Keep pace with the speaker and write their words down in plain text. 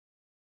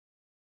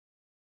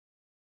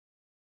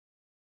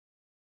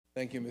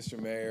Thank you, Mr.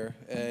 Mayor,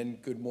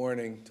 and good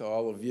morning to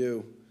all of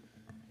you.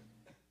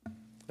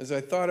 As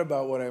I thought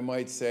about what I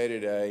might say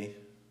today,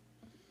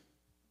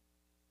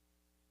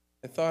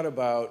 I thought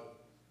about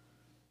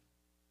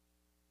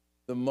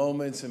the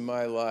moments in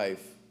my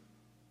life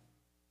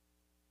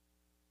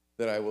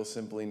that I will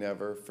simply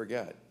never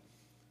forget.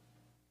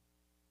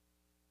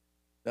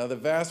 Now, the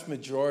vast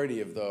majority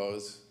of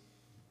those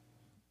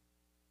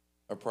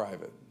are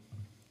private.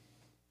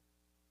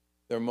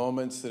 They're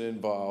moments that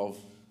involve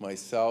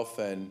myself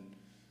and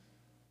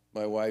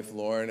my wife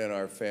Lauren and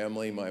our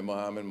family, my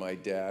mom and my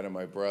dad and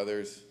my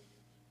brothers,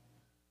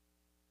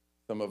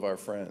 some of our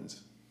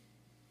friends.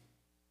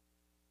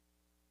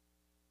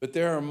 But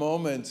there are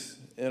moments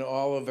in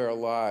all of our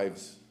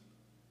lives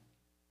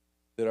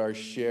that are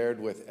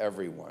shared with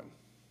everyone.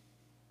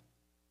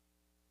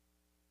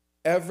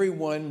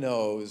 Everyone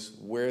knows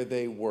where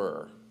they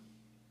were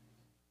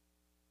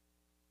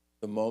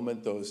the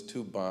moment those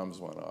two bombs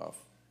went off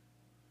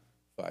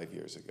 5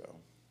 years ago.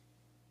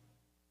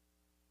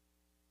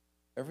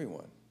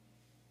 Everyone.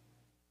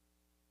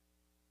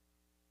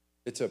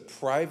 It's a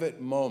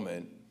private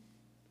moment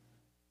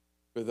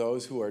for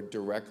those who are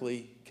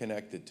directly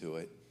connected to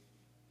it,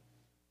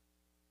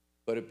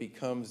 but it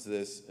becomes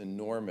this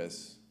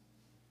enormous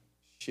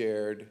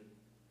shared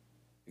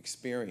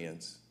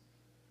experience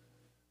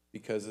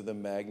because of the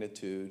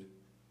magnitude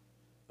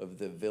of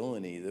the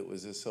villainy that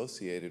was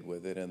associated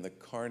with it and the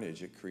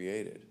carnage it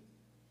created.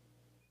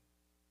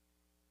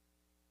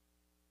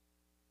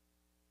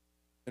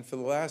 And for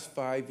the last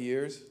 5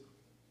 years,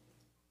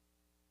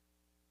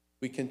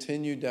 we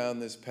continue down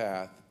this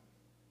path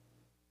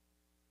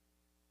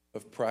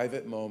of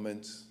private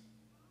moments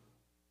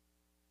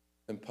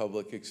and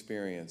public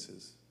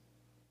experiences.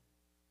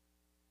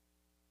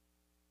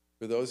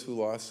 For those who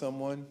lost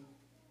someone,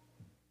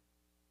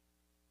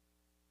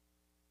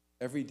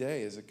 every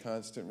day is a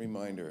constant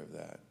reminder of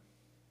that.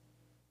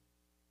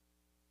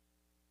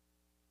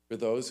 For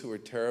those who are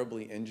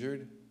terribly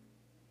injured,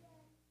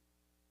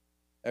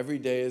 every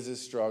day is a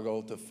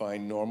struggle to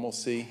find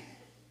normalcy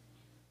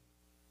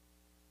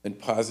and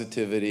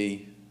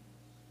positivity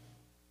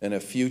and a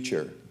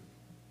future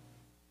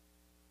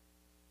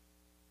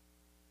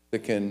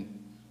that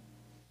can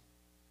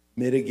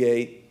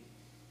mitigate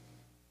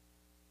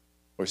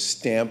or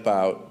stamp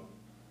out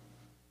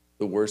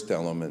the worst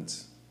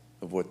elements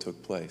of what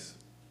took place.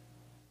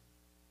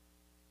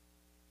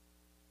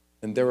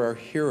 And there are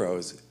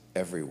heroes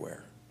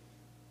everywhere.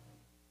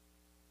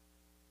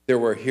 There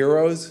were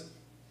heroes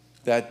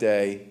that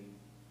day.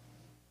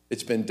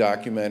 It's been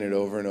documented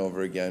over and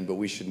over again, but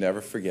we should never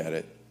forget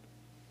it.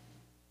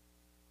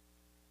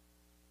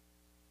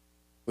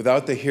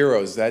 Without the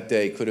heroes, that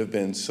day could have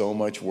been so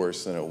much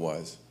worse than it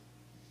was.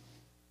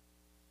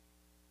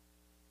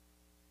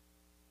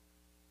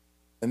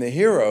 And the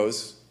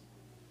heroes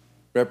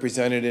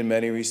represented in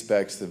many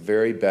respects the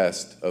very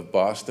best of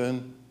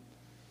Boston,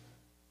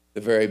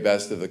 the very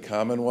best of the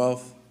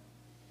Commonwealth,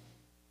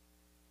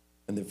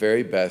 and the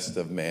very best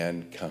of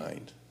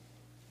mankind.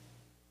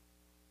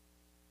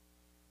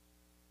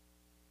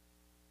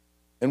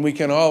 And we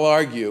can all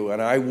argue,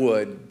 and I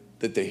would,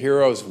 that the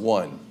heroes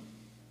won.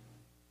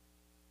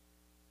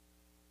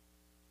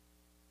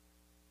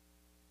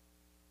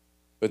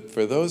 But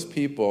for those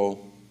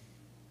people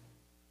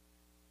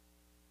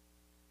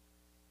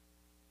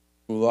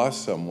who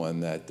lost someone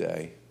that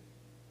day,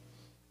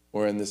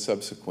 or in the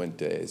subsequent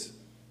days,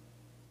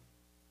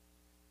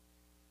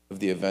 of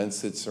the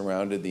events that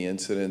surrounded the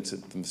incidents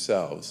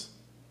themselves,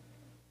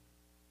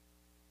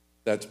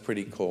 that's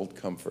pretty cold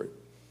comfort.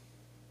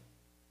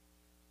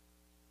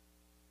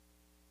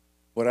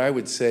 What I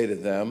would say to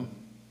them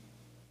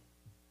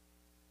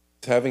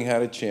is, having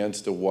had a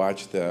chance to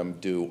watch them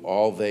do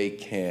all they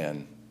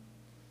can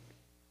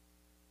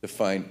to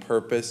find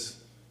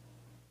purpose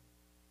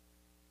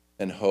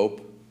and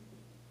hope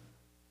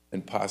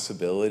and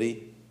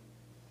possibility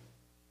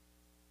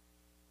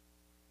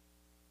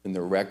in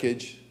the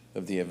wreckage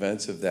of the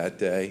events of that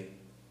day,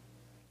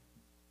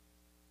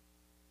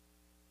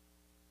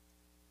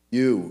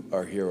 you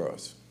are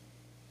heroes.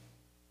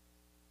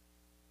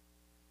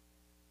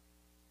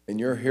 And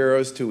you're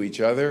heroes to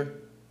each other,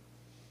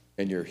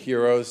 and you're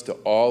heroes to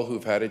all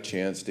who've had a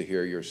chance to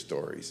hear your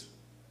stories.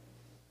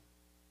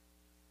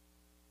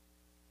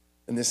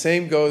 And the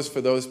same goes for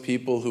those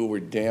people who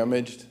were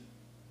damaged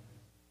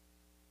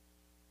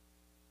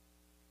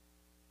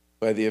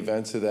by the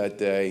events of that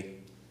day,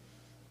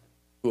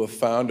 who have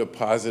found a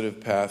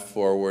positive path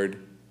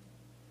forward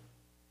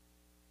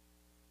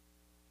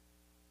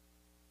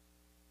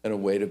and a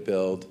way to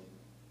build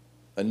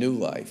a new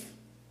life,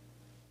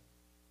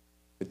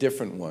 a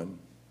different one,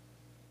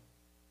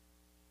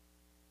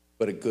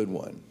 but a good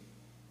one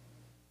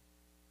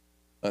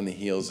on the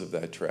heels of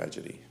that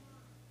tragedy.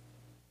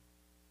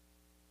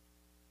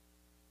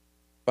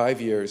 5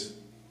 years.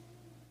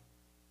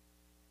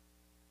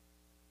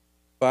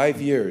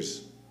 5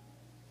 years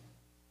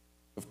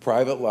of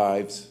private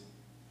lives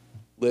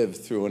lived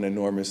through an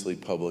enormously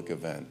public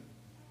event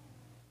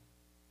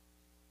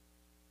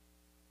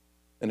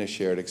and a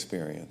shared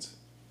experience.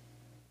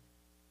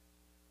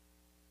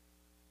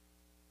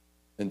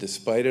 And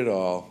despite it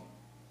all,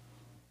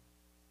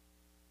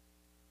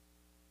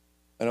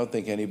 I don't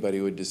think anybody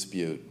would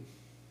dispute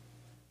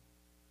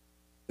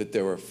that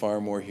there were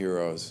far more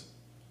heroes,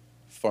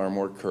 far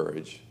more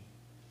courage,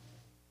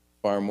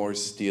 far more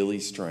steely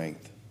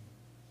strength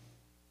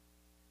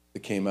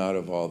that came out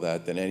of all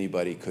that than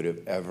anybody could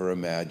have ever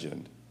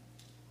imagined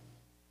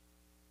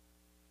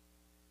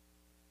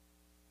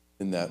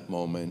in that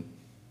moment,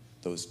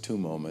 those 2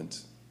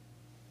 moments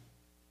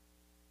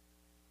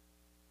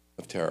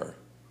of terror.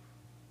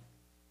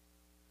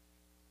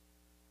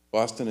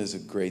 Boston is a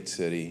great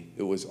city.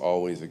 It was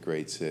always a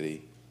great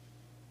city.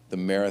 The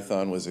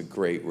marathon was a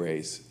great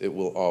race. It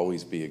will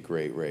always be a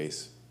great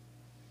race.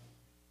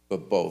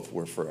 But both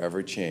were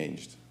forever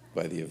changed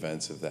by the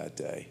events of that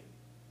day.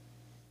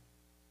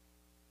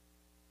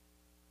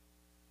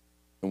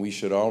 And we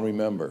should all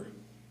remember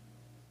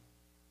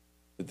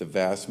that the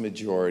vast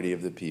majority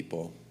of the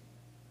people,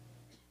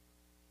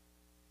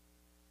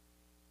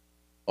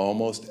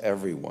 almost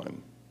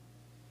everyone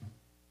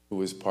who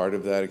was part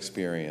of that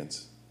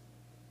experience,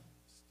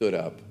 stood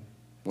up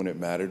when it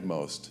mattered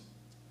most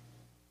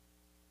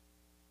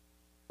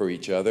for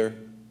each other,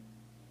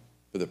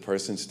 for the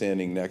person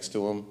standing next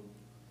to them,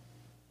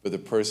 for the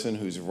person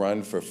who's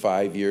run for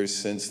 5 years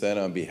since then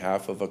on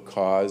behalf of a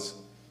cause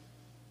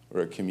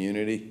or a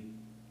community,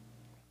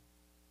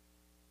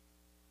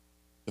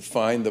 to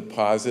find the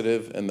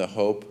positive and the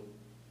hope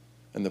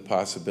and the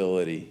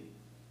possibility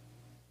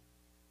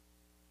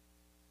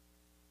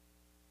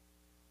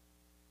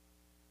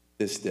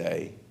this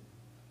day,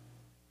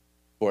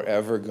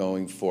 forever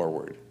going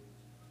forward,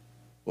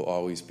 will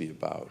always be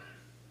about.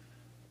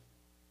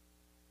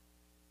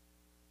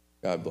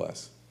 God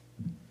bless.